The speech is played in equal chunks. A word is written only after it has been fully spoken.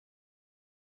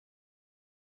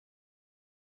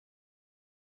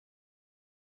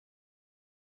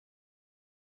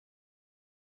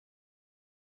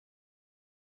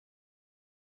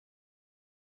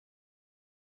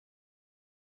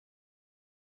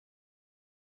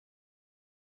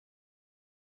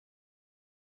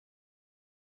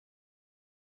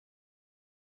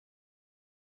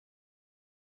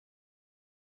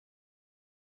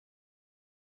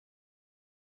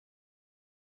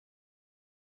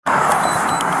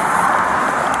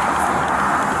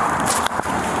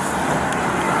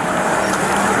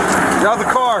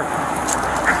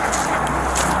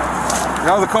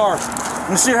car. Let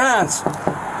me see your hands.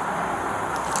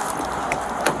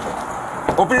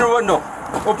 Open your window.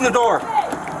 Open the door.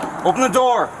 Open the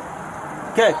door.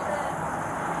 Okay.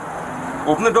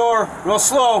 Open the door real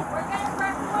slow.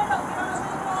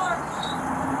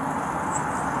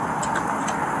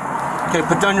 Okay,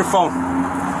 put down your phone.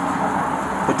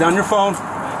 Put down your phone.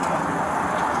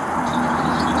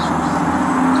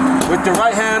 With the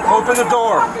right hand, open the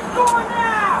door.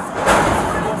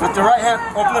 With the right hand,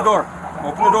 open the door.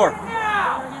 Open the door.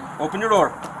 Open your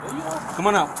door. Come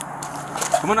on out.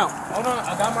 Come on out. Hold on,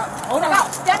 I got my. Hold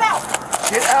on. Step out.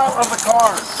 Get out of the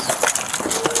car.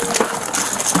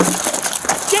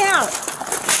 Down.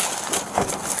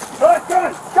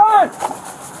 Gun! Gun!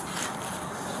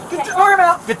 Get your arm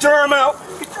out. Get your arm out.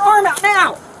 Get your arm out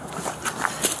now.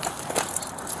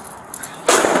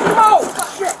 Oh,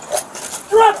 shit.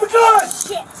 Drop the gun!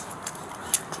 Shit.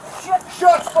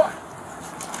 Shut fuck!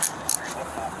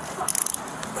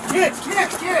 Kids!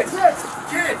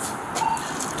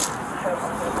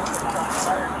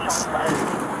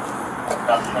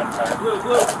 Blue.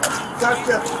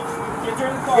 Gotcha. Get her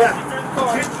in the car. Yeah. Get her in the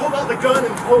car. Kid pulled out the gun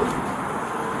and pulled.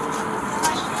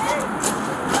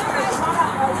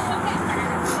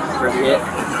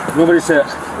 Nobody's hit.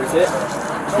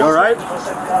 You alright?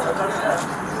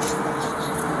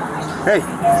 Hey.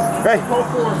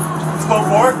 Let's go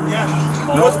for it. Yeah.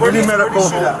 No, we need medical.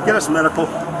 Get us medical.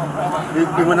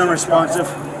 We went unresponsive.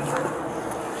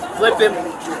 Flip him.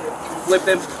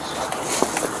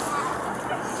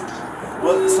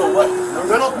 Well, so what?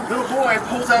 Little boy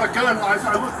pulls out a gun. I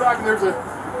look back and there's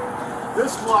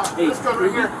this gun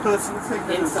right here. Let's take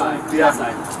this Inside. Yeah.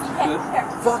 Inside. Good.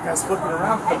 Fuck, I was flipping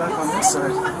around. Come back on this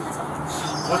side.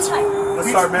 Let's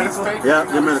start medical. Yeah,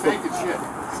 get medical.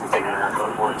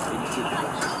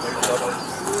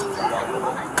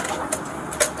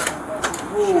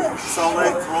 Salt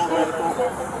Lake, roll medical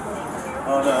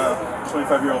on a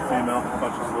 25-year-old female.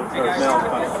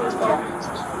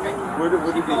 Where did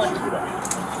you get shooted at?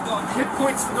 Kid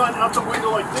points the gun out the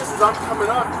window like this as I'm coming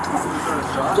up.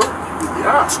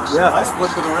 Yeah, I was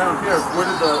flipping around here. Where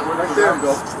did the gun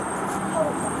go?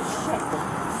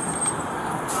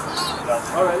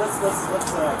 All right, let's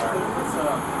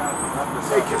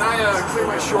hey, can I clear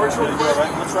my shorts real quick?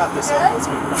 Let's wrap this up. Let's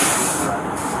go.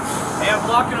 Hey, I'm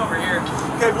blocking over here.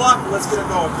 Okay, block. Let's get it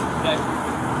going. Okay.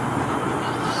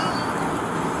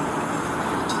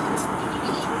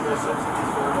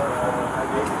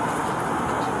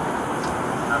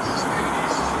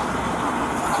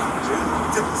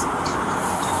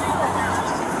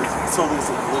 So there's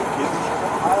a little kid.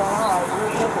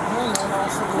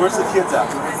 Where's the kids at?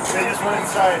 They just went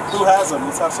inside. Who has them?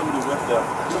 Let's have somebody with them.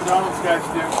 McDonald's guys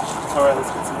do. All right, let's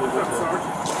get somebody with them.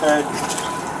 And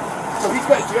so he's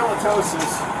got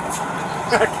gelatosis.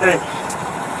 Okay.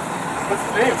 What's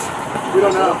his name? We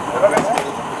don't know.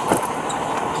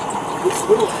 This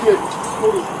little kid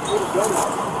pulled a gun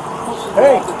out.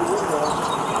 Hey!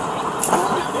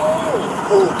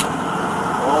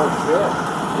 Oh shit.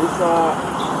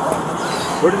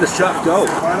 Where did the shot go?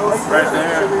 Right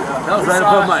there. That was right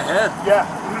above my head. Yeah.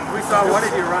 We saw one of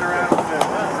you run around with the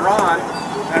drawn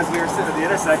as we were sitting at the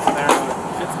intersection there.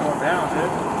 Shit's going down,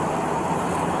 dude.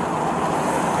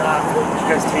 Did you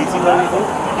guys tasing or anything?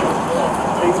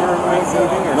 Taser or anything?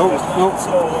 Nope.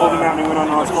 Holding out and we went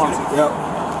unresponsive. Yep.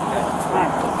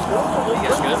 You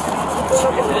guys good?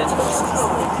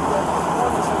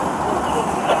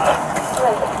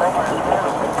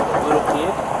 Little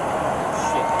kid?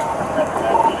 Shit.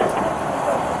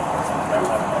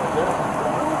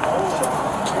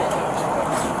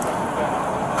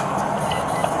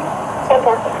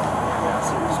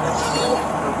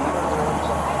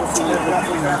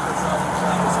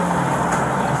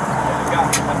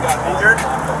 I've got injured.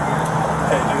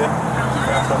 Hey, do that.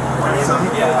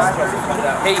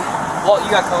 Yeah. Hey, Walt, you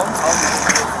got cones?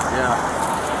 Yeah.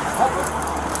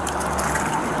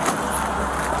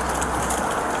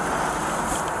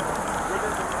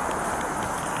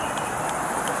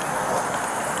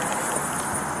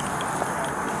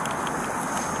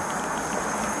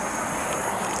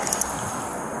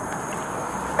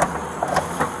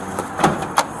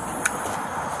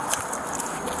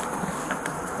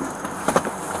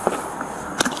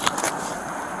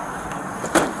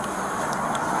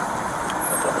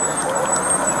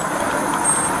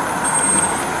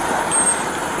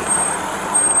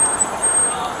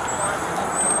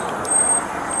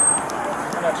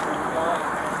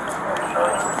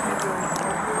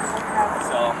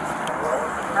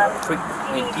 Quick,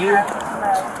 thank you.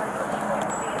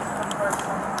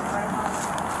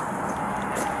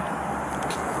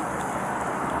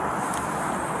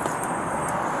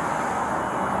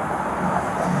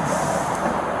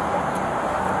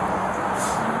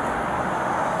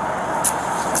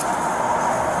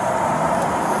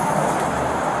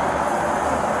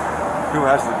 who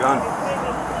has the gun.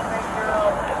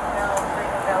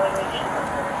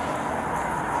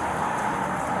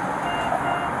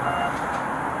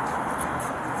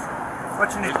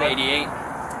 What's your name? 88.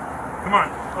 Come on,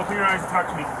 open your eyes and talk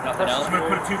to me. Nothing else? I'm going to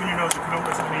put a tube in your nose. If you don't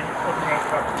listen to me, open your eyes and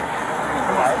talk to me.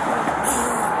 Come on.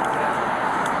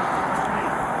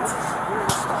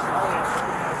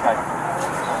 Okay.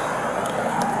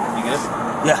 You good?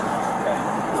 Yeah. Okay.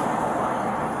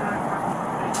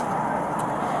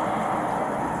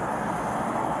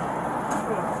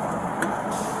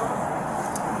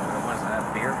 What is that,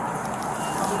 beer?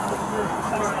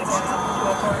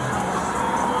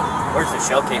 Where's the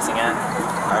shell casing at?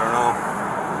 I don't know.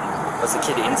 Was the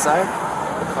kid inside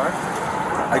the car?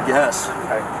 I guess.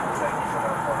 Okay.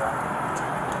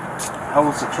 How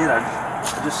old's the kid? I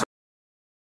just.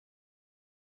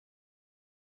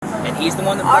 And he's the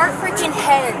one that... Our freaking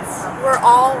heads were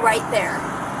all right there.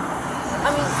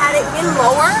 I mean, had it been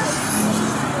lower,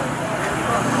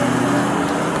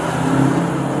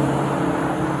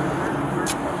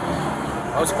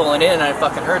 I was pulling in and I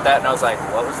fucking heard that and I was like,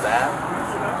 what was that?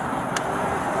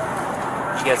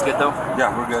 You guys good though? Yeah,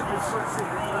 we're good.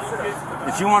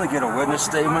 If you want to get a witness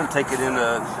statement, take it in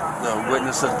the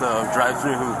witness at the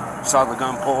drive-thru who saw the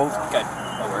gun pulled. Okay,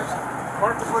 no worries.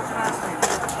 Marcus, what's your last name?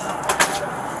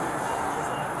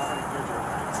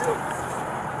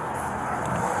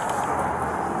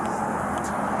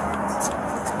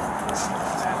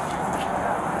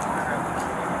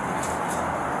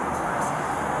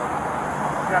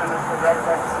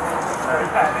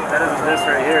 That isn't this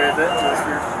right here, is it?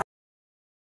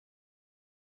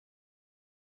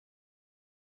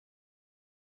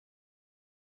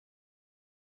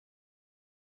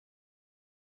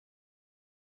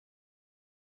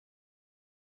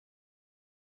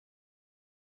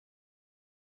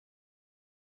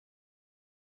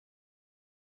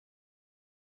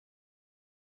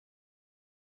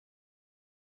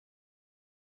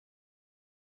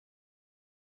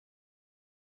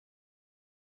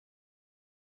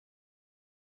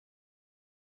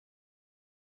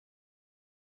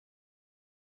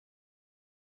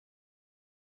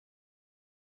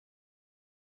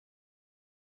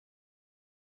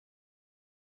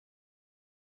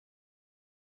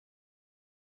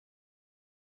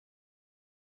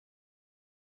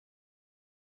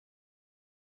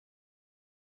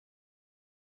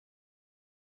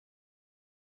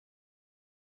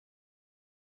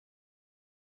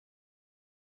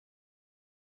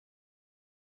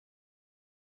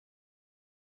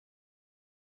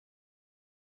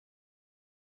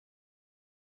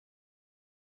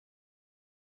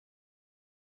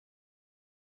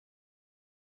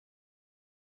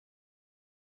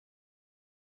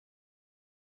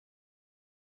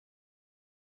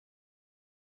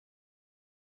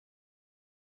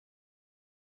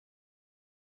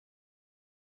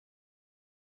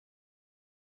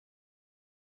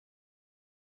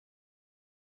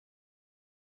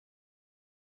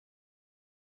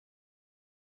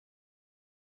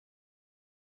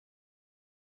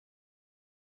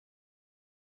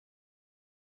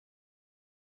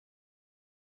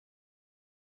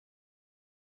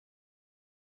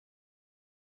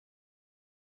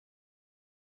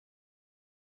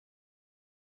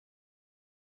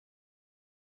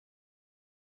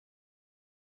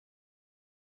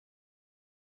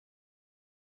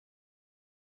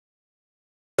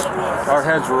 Our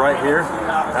heads were right here.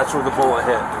 That's where the bullet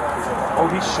hit. Oh,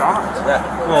 he's shot. Yeah.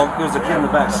 Well, there was a kid in the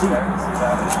back seat.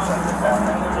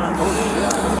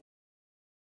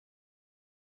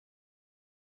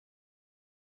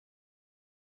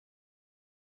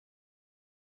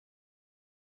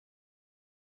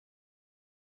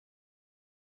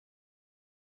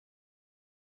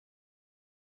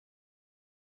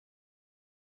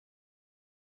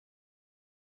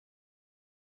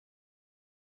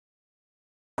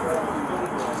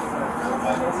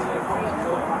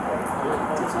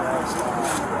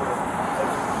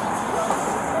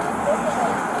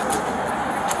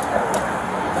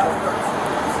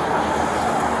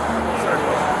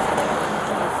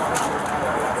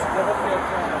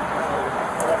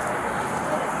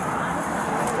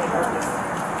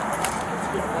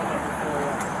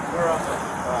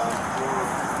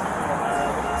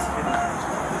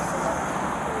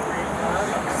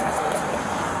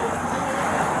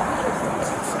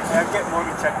 I'm getting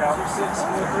Morgan checked out.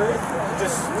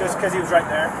 Just because he was right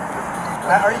there.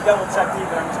 I already double checked you,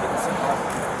 but I'm just getting the signal.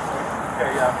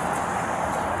 Okay, yeah.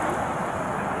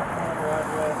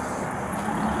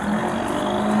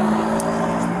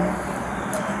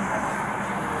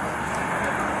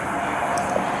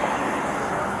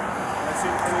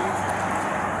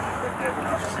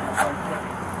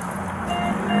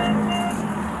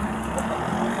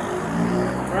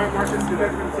 Alright, Marcus, you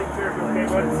guys are going to take care of you, okay,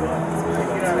 bud?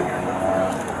 Get out of here.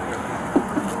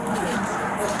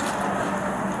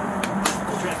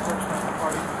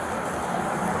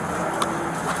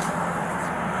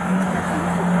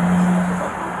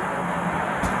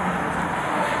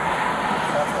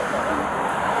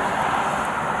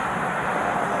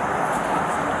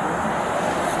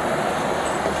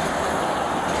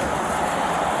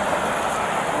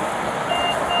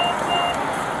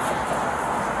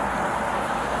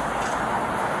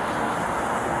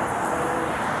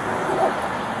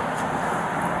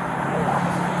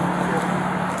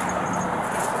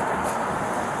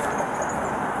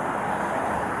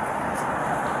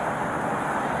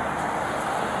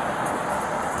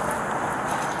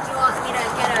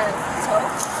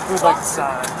 Who'd like to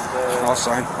sign? I'll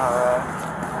sign. Alright.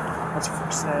 What's your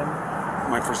first name?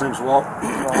 My first name's Walt.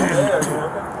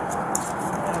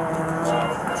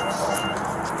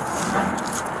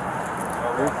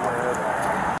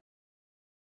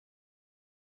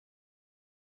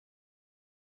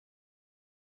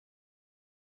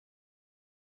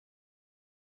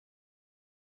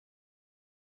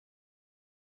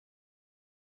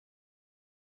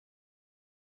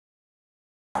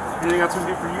 Anything else we can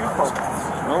do for you folks?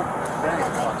 Nope.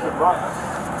 Thanks. Good luck.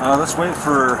 Let's wait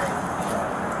for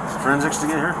forensics to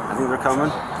get here. I think they're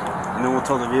coming. And then we'll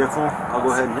tow the vehicle. I'll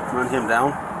go ahead and run him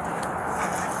down.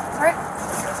 Alright.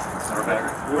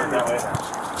 We're that way.